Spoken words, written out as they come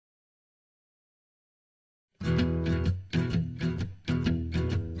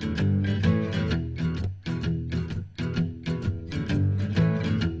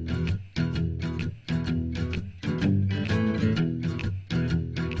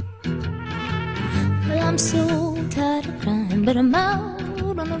I'm so tired of crying, but I'm out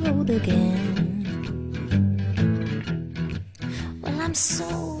on the road again. Well, I'm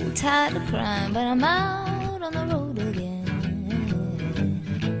so tired of crying, but I'm out on the road again.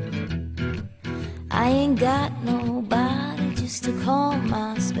 I ain't got nobody just to call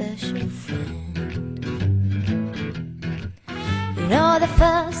my special friend. You know, the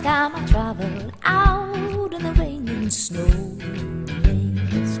first time I traveled out in the rain and snow,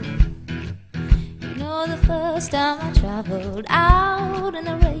 the first time I traveled out in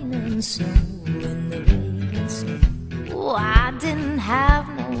the rain and snow, in the rain and snow. Oh, I didn't have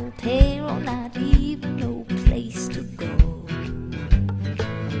no payroll, not even no place to go.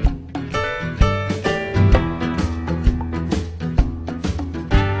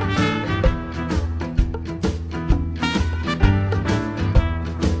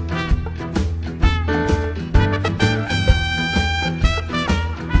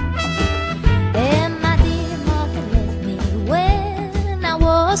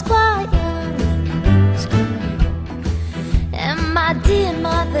 My dear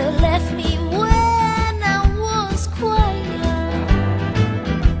mother left me when I was quite young.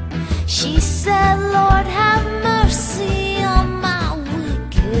 She said, Lord, have mercy on my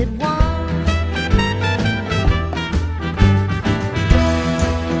wicked one.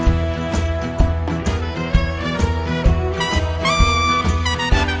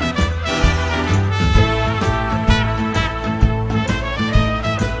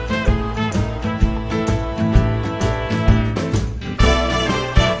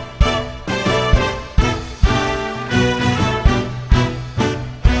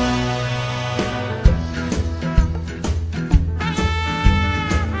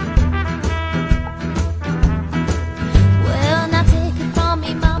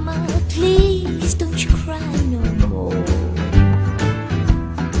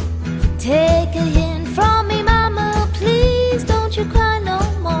 Take a hint from me, mama, please don't you cry no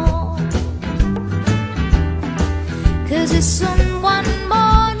more. 'Cause it's soon one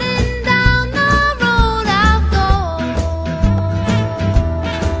morning down the road I'll go.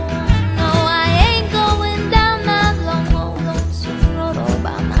 No, I ain't going down that long, old lonesome road all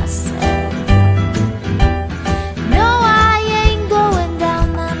by myself. No, I ain't going down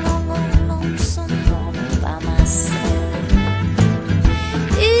that long, old lonesome road all by myself.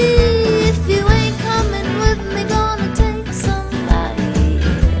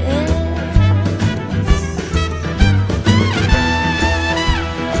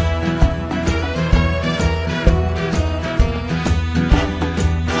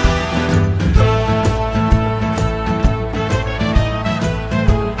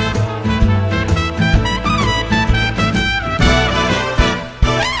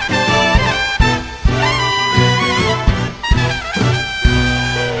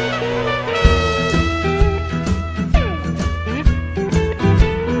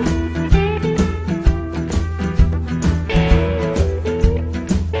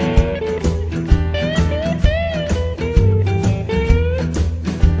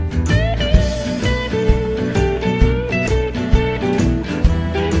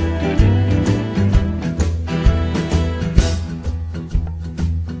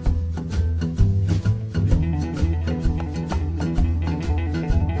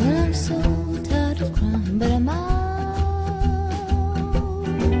 But I'm out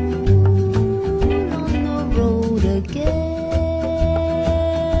on the road again.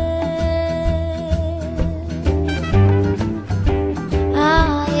 I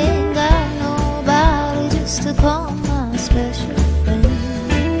ain't got nobody just to call me